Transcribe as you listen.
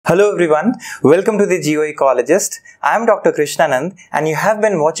Hello everyone, welcome to the GeoEcolologist. I am Dr. Krishnanand and you have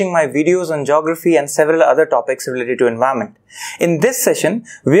been watching my videos on geography and several other topics related to environment. In this session,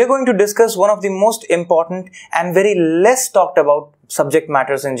 we are going to discuss one of the most important and very less talked about subject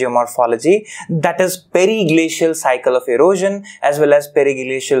matters in geomorphology, that is periglacial cycle of erosion as well as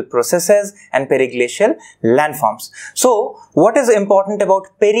periglacial processes and periglacial landforms. So what is important about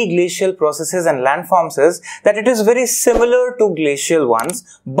periglacial processes and landforms is that it is very similar to glacial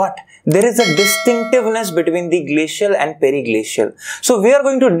ones, but there is a distinctiveness between the glacial and periglacial. So we are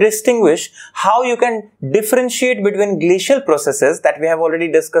going to distinguish how you can differentiate between glacial processes that we have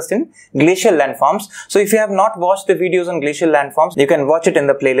already discussed in glacial landforms. So if you have not watched the videos on glacial landforms, you can watch it in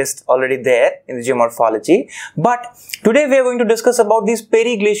the playlist already there in the geomorphology. But today we are going to discuss about these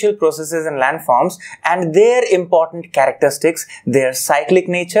periglacial processes and landforms and their important characteristics, their cyclic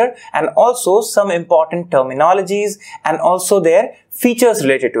nature, and also some important terminologies and also their features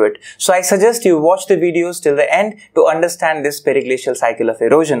related to it. So I suggest you watch the videos till the end to understand this periglacial cycle of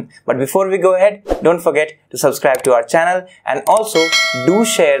erosion. But before we go ahead, don't forget to subscribe to our channel and also do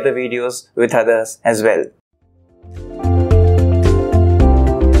share the videos with others as well.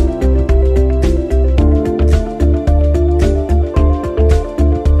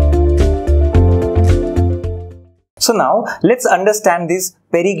 So now let's understand these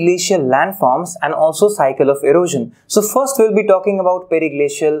periglacial landforms and also cycle of erosion. So first we'll be talking about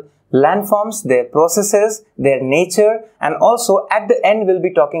periglacial landforms, their processes, their nature, and also at the end we'll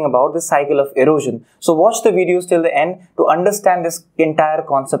be talking about the cycle of erosion. So watch the videos till the end to understand this entire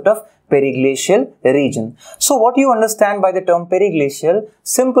concept of periglacial region. So what you understand by the term periglacial,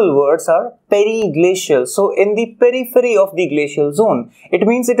 simple words are periglacial. So in the periphery of the glacial zone, it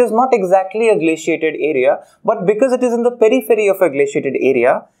means it is not exactly a glaciated area, but because it is in the periphery of a glaciated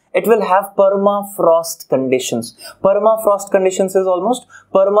area, it will have permafrost conditions. Permafrost conditions is almost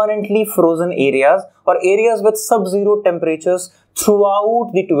permanently frozen areas or areas with sub-zero temperatures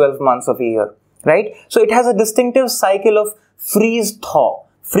throughout the 12 months of a year, right? So it has a distinctive cycle of freeze-thaw.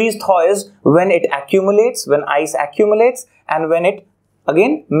 Freeze-thaw is when it accumulates, when ice accumulates, and when it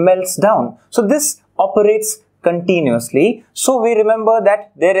again melts down. So this operates continuously. So we remember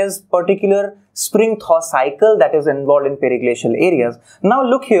that there is particular spring thaw cycle that is involved in periglacial areas. Now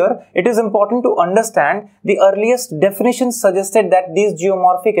look here, it is important to understand the earliest definitions suggested that these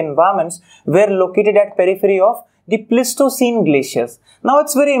geomorphic environments were located at periphery of the Pleistocene glaciers. Now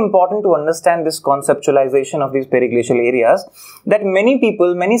it's very important to understand this conceptualization of these periglacial areas, that many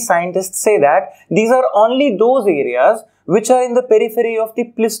people, many scientists say that these are only those areas which are in the periphery of the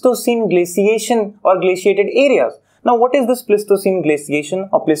Pleistocene glaciation or glaciated areas. Now what is this Pleistocene glaciation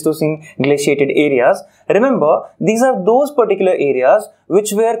or Pleistocene glaciated areas? Remember, these are those particular areas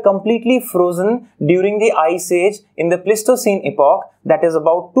which were completely frozen during the ice age in the Pleistocene epoch, that is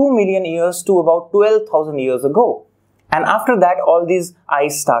about 2 million years to about 12,000 years ago. And after that, all these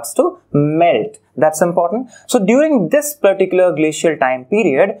ice starts to melt. That's important. So during this particular glacial time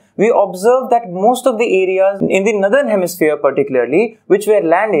period, we observe that most of the areas in the northern hemisphere particularly, which were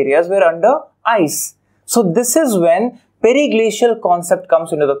land areas, were under ice. So this is when periglacial concept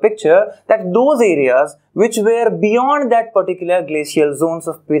comes into the picture, that those areas which were beyond that particular glacial zones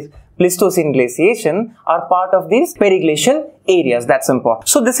of Pleistocene glaciation are part of these periglacial areas. That's important.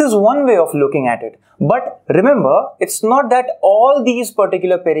 So this is one way of looking at it. But remember, it's not that all these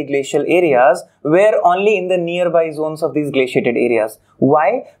particular periglacial areas were only in the nearby zones of these glaciated areas.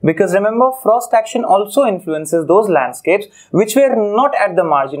 Why? Because remember, frost action also influences those landscapes which were not at the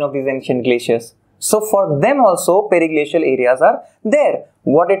margin of these ancient glaciers. So for them also periglacial areas are there.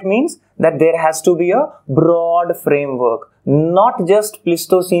 What it means? That there has to be a broad framework. Not just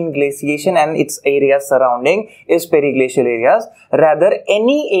Pleistocene glaciation and its areas surrounding is periglacial areas. Rather,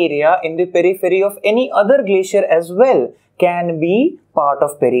 any area in the periphery of any other glacier as well can be part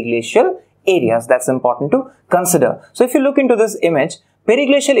of periglacial areas. That's important to consider. So if you look into this image,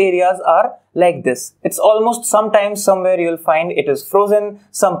 periglacial areas are like this. It's almost sometimes somewhere you'll find it is frozen,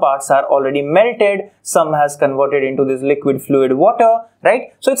 some parts are already melted, some has converted into this liquid fluid water,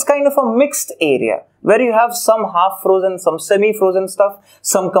 right? So it's kind of a mixed area where you have some half frozen, some semi-frozen stuff,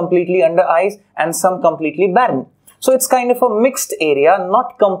 some completely under ice and some completely barren. So it's kind of a mixed area,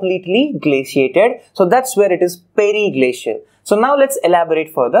 not completely glaciated. So that's where it is periglacial. So now let's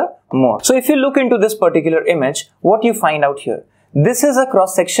elaborate further more. So if you look into this particular image, what you find out here? This is a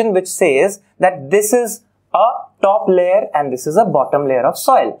cross section which says that this is a top layer and this is a bottom layer of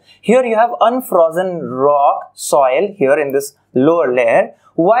soil. Here you have unfrozen rock soil here in this lower layer,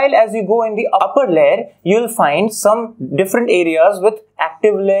 while as you go in the upper layer, you'll find some different areas with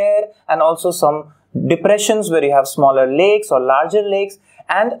active layer and also some depressions where you have smaller lakes or larger lakes,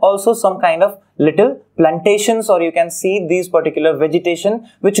 and also some kind of little plantations, or you can see these particular vegetation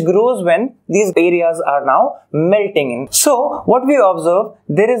which grows when these areas are now melting in. So what we observe,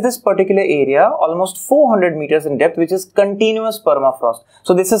 there is this particular area almost 400 meters in depth which is continuous permafrost.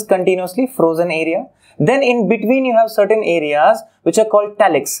 So this is continuously frozen area. Then in between you have certain areas which are called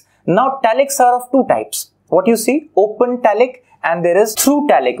talics. Now talics are of two types. What you see, open talic, and there is through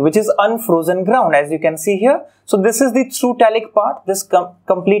talic, which is unfrozen ground, as you can see here. So this is the through talic part, this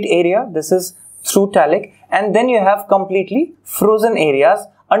complete area, this is through talic, and then you have completely frozen areas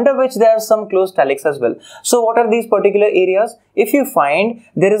under which there are some closed talics as well. So what are these particular areas? If you find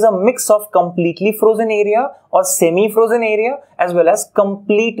there is a mix of completely frozen area or semi-frozen area as well as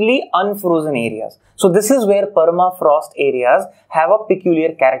completely unfrozen areas. So this is where permafrost areas have a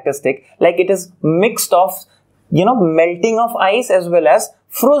peculiar characteristic, like it is mixed of melting of ice as well as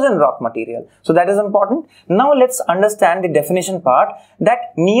frozen rock material. So that is important. Now let's understand the definition part,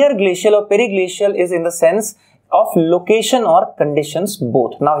 that near glacial or periglacial is in the sense of location or conditions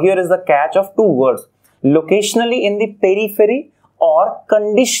both. Now here is the catch of two words, locationally in the periphery or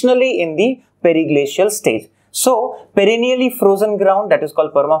conditionally in the periglacial stage. So perennially frozen ground, that is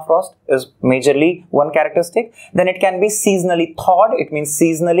called permafrost, is majorly one characteristic. Then it can be seasonally thawed, it means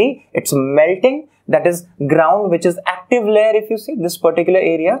seasonally it's melting. That is ground which is active layer. If you see this particular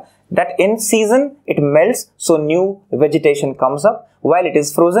area, that in season it melts, so new vegetation comes up. While it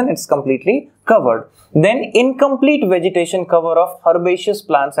is frozen, it's completely covered. Then incomplete vegetation cover of herbaceous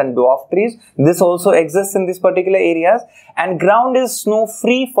plants and dwarf trees. This also exists in these particular areas. And ground is snow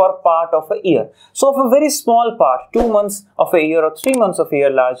free for part of a year. So of a very small part, 2 months of a year or 3 months of a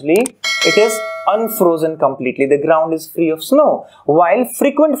year largely, it is unfrozen completely. The ground is free of snow, while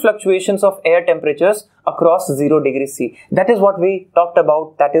frequent fluctuations of air temperatures across 0 degrees C. That is what we talked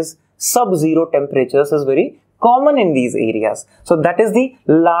about, that is sub-zero temperatures is very common in these areas. So that is the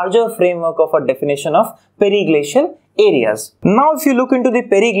larger framework of a definition of periglacial areas. Now if you look into the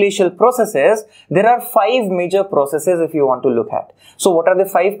periglacial processes, there are 5 major processes if you want to look at. So what are the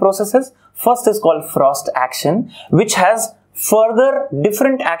 5 processes? First is called frost action, which has further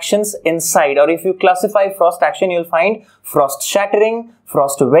different actions inside, or if you classify frost action, you'll find frost shattering,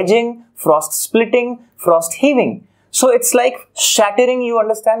 frost wedging, frost splitting, frost heaving. So it's like shattering, you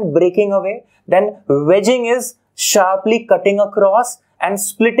understand, breaking away. Then wedging is sharply cutting across, and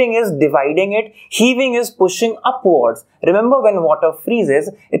splitting is dividing it. Heaving is pushing upwards. Remember, when water freezes,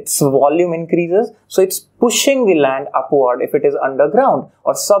 its volume increases, so it's pushing the land upward if it is underground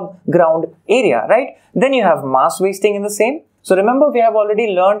or subground area, right? Then you have mass wasting in the same. So remember, we have already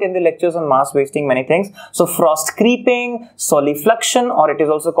learned in the lectures on mass wasting many things. So frost creeping, solifluction, or it is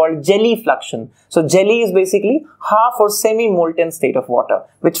also called jellyfluction. So jelly is basically half or semi-molten state of water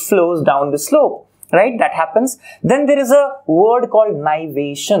which flows down the slope, right? That happens. Then there is a word called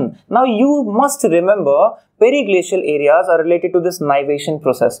nivation. Now you must remember, periglacial areas are related to this nivation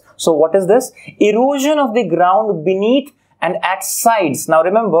process. So what is this? Erosion of the ground beneath and at sides. Now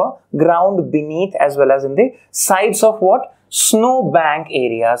remember, ground beneath as well as in the sides of what? Snow bank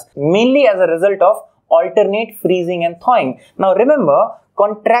areas, mainly as a result of alternate freezing and thawing. Now remember,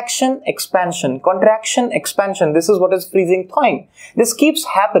 contraction, expansion, this is what is freezing, thawing. This keeps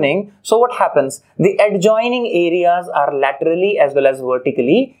happening. So what happens? The adjoining areas are laterally as well as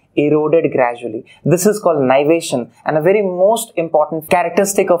vertically eroded gradually. This is called nivation, and a very most important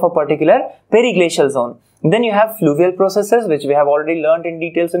characteristic of a particular periglacial zone. Then you have fluvial processes, which we have already learned in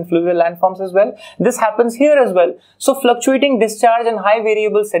details in fluvial landforms as well. This happens here as well. So fluctuating discharge and high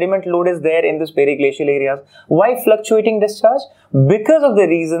variable sediment load is there in this periglacial areas. Why fluctuating discharge? Because of the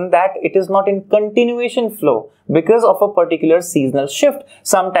reason that it is not in continuation flow, because of a particular seasonal shift.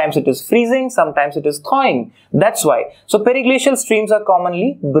 Sometimes it is freezing, sometimes it is thawing. That's why. So periglacial streams are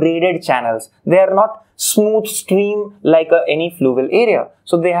commonly braided channels. They are not smooth stream like any fluvial area.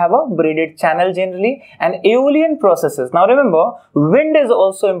 So they have a braided channel generally. And aeolian processes. Now remember, wind is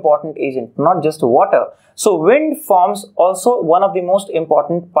also important agent, not just water. So wind forms also one of the most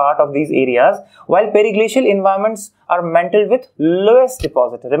important part of these areas, while periglacial environments are mantled with loess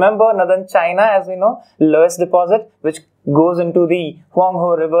deposit. Remember northern China, as we know, loess deposit, which goes into the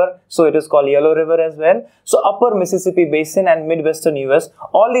Huanghe River, so it is called Yellow River as well. So upper Mississippi Basin and Midwestern US,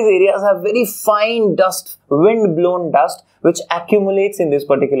 all these areas have very fine dust, wind-blown dust, which accumulates in these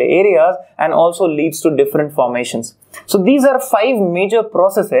particular areas and also leads to different formations. So these are 5 major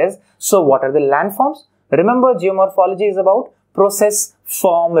processes. So what are the landforms? Remember, geomorphology is about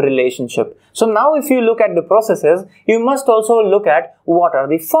process-form relationship. So now if you look at the processes, you must also look at what are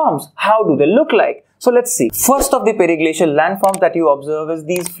the forms. How do they look like? So let's see. First of the periglacial landforms that you observe is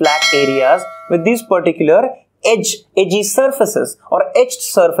these flat areas with these particular edgy surfaces or etched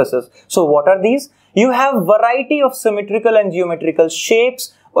surfaces. So what are these? You have variety of symmetrical and geometrical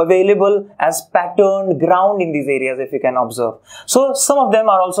shapes available as patterned ground in these areas, if you can observe. So some of them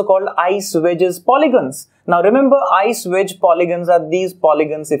are also called ice wedges polygons. Now remember, ice wedge polygons are these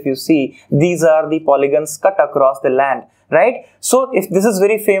polygons. If you see, these are the polygons cut across the land, right? So if this is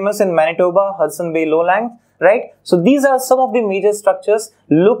very famous in Manitoba, Hudson Bay lowland, right? So these are some of the major structures,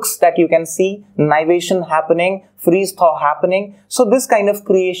 looks that you can see, nivation happening, freeze thaw happening. So this kind of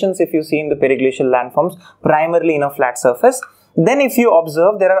creations, if you see in the periglacial landforms, primarily in a flat surface. Then if you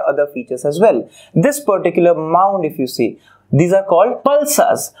observe, there are other features as well. This particular mound, if you see, these are called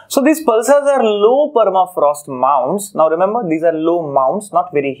pulsars. So these pulsars are low permafrost mounds. Now remember, these are low mounds,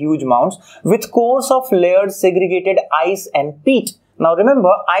 not very huge mounds, with cores of layered segregated ice and peat. Now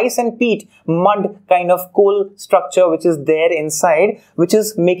remember, ice and peat, mud kind of coal structure which is there inside, which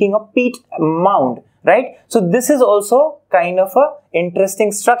is making a peat mound, right? So this is also kind of a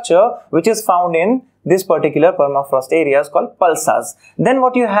interesting structure which is found in this particular permafrost areas called pulsars. Then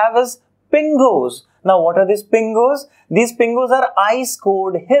what you have is pingos. Now what are these pingos? These pingos are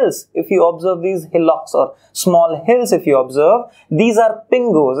ice-cored hills. If you observe these hillocks or small hills, if you observe, these are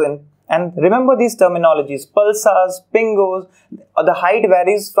pingos. And remember these terminologies, pulsars, pingos, the height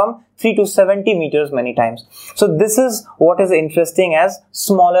varies from 3 to 70 meters many times. So this is what is interesting as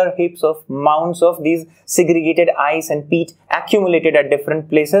smaller heaps of mounds of these segregated ice and peat accumulated at different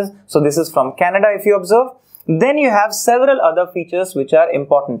places. So this is from Canada, if you observe. Then you have several other features which are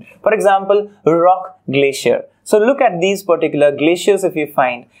important. For example, rock glacier. So look at these particular glaciers if you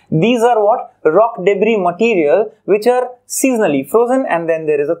find. These are what? Rock debris material which are seasonally frozen and then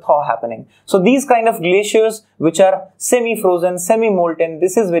there is a thaw happening. So these kind of glaciers which are semi-frozen, semi-molten,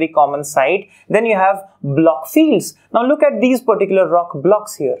 this is very common sight. Then you have block fields. Now look at these particular rock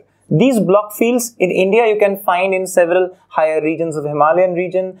blocks here. These block fields in India you can find in several higher regions of Himalayan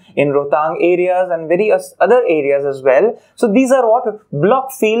region, in Rohtang areas and various other areas as well. So these are what?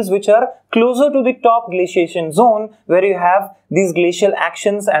 Block fields which are closer to the top glaciation zone, where you have these glacial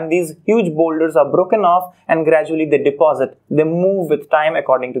actions and these huge boulders are broken off and gradually they deposit. They move with time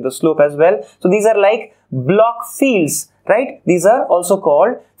according to the slope as well. So these are like block fields, right? These are also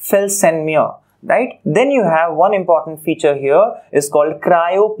called felsenmeer. Right? Then you have one important feature here is called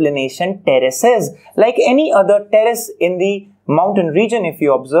cryoplanation terraces. Like any other terrace in the mountain region, if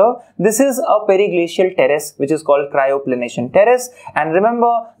you observe, this is a periglacial terrace which is called cryoplanation terrace. And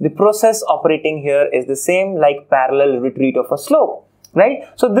remember, the process operating here is the same like parallel retreat of a slope. Right?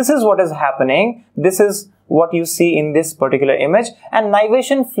 So this is what is happening. This is what you see in this particular image, and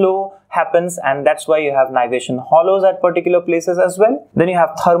nivation flow happens, and that's why you have nivation hollows at particular places as well. Then you have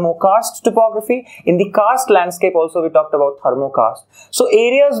thermokarst topography. In the karst landscape also we talked about thermokarst. So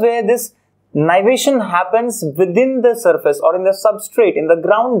areas where this nivation happens within the surface or in the substrate, in the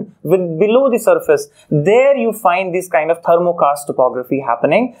ground below the surface, there you find this kind of thermokarst topography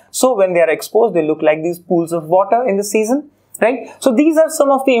happening. So when they are exposed, they look like these pools of water in the season. Right? So these are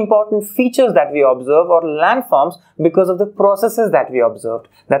some of the important features that we observe or landforms because of the processes that we observed.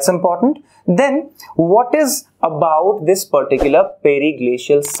 That's important. Then what is about this particular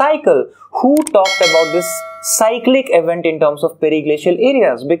periglacial cycle? Who talked about this cyclic event in terms of periglacial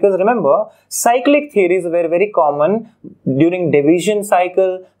areas? Because remember, cyclic theories were very common during division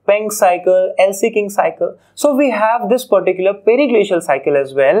cycle, Peng cycle, Elsie-King cycle. So we have this particular periglacial cycle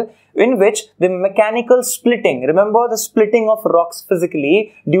as well, in which the mechanical splitting, remember the splitting of rocks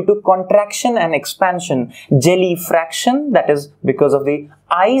physically due to contraction and expansion, jelly fraction, that is because of the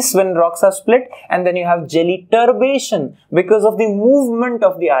ice when rocks are split, and then you have jelly turbation because of the movement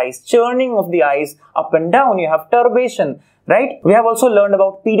of the ice, churning of the ice up and down, you have turbation. Right? We have also learned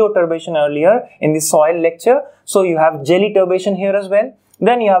about pedoturbation earlier in the soil lecture. So you have jelly turbation here as well.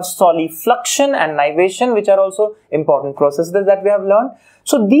 Then you have solifluction and nivation, which are also important processes that we have learned.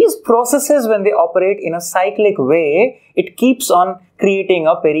 So these processes, when they operate in a cyclic way, it keeps on creating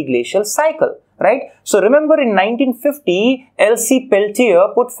a periglacial cycle. Right? So remember in 1950, L.C.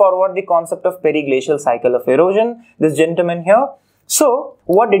 Peltier put forward the concept of periglacial cycle of erosion, this gentleman here. So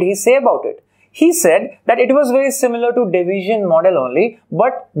what did he say about it? He said that it was very similar to division model only,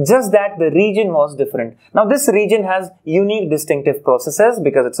 but just that the region was different. Now this region has unique distinctive processes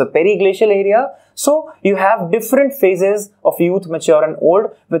because it's a periglacial area. So you have different phases of youth, mature and old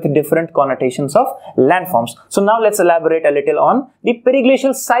with different connotations of landforms. So now let's elaborate a little on the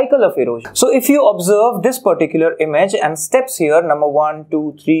periglacial cycle of erosion. So if you observe this particular image and steps here, number 1,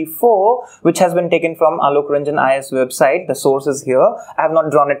 2, 3, 4, which has been taken from Alok Ranjan IS website, the source is here. I have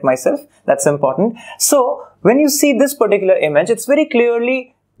not drawn it myself. That's important. So when you see this particular image, it's very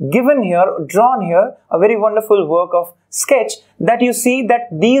clearly given here, drawn here, a very wonderful work of sketch that you see that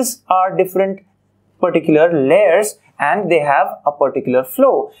these are different particular layers and they have a particular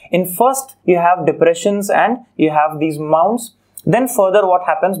flow. In first, you have depressions and you have these mounds. Then further what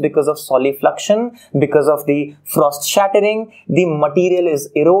happens because of solifluction, because of the frost shattering, the material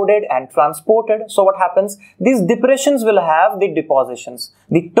is eroded and transported. So what happens? These depressions will have the depositions.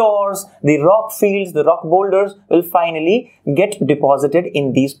 The tors, the rock fields, the rock boulders will finally get deposited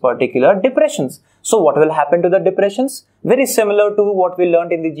in these particular depressions. So what will happen to the depressions? Very similar to what we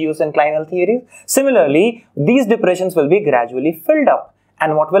learned in the geosynclinal theory. Similarly, these depressions will be gradually filled up.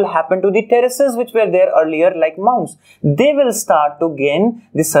 And what will happen to the terraces which were there earlier like mounds? They will start to gain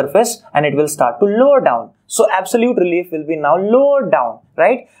the surface and it will start to lower down. So absolute relief will be now lowered down,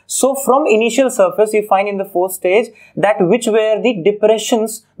 right? So from initial surface, you find in the fourth stage that which were the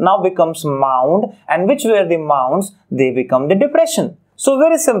depressions now becomes mound, and which were the mounds, they become the depression. So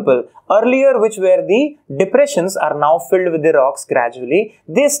very simple. Earlier which were the depressions are now filled with the rocks gradually.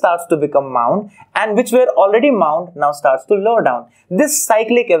 They starts to become mound, and which were already mound now starts to lower down. This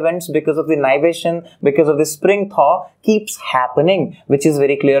cyclic events because of the nivation, because of the spring thaw keeps happening, which is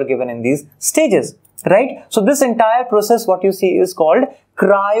very clear given in these stages, right? So this entire process what you see is called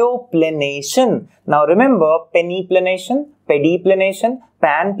cryoplanation. Now remember peniplanation, pediplanation,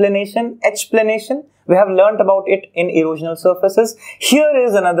 panplanation, H-planation. We have learnt about it in erosional surfaces. Here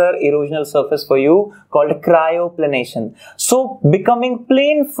is another erosional surface for you called cryoplanation. So becoming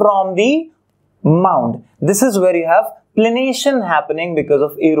plane from the mound. This is where you have planation happening because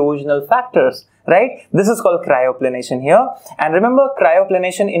of erosional factors, right? This is called cryoplanation here. And remember,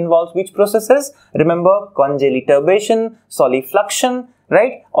 cryoplanation involves which processes? Remember, congeliturbation, solifluction,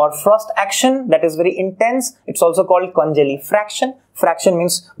 right? Or frost action that is very intense. It's also called congelifraction. Fraction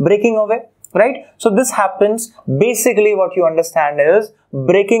means breaking away, right? So this happens, basically what you understand is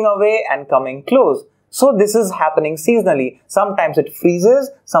breaking away and coming close. So this is happening seasonally. Sometimes it freezes,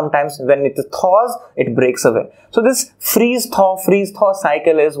 sometimes when it thaws, it breaks away. So this freeze-thaw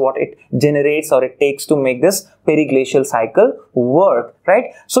cycle is what it generates or it takes to make this periglacial cycle work, right?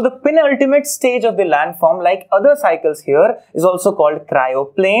 So the penultimate stage of the landform, like other cycles here, is also called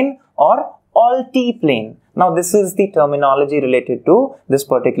cryoplane or altiplane. Now this is the terminology related to this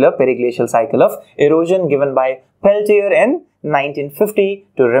particular periglacial cycle of erosion given by Peltier in 1950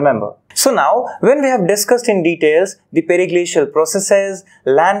 to remember. So now when we have discussed in details the periglacial processes,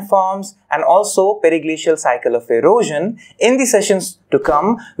 landforms and also periglacial cycle of erosion, in the sessions to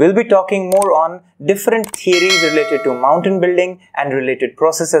come we'll be talking more on different theories related to mountain building and related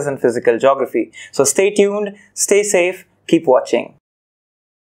processes in physical geography. So stay tuned, stay safe, keep watching.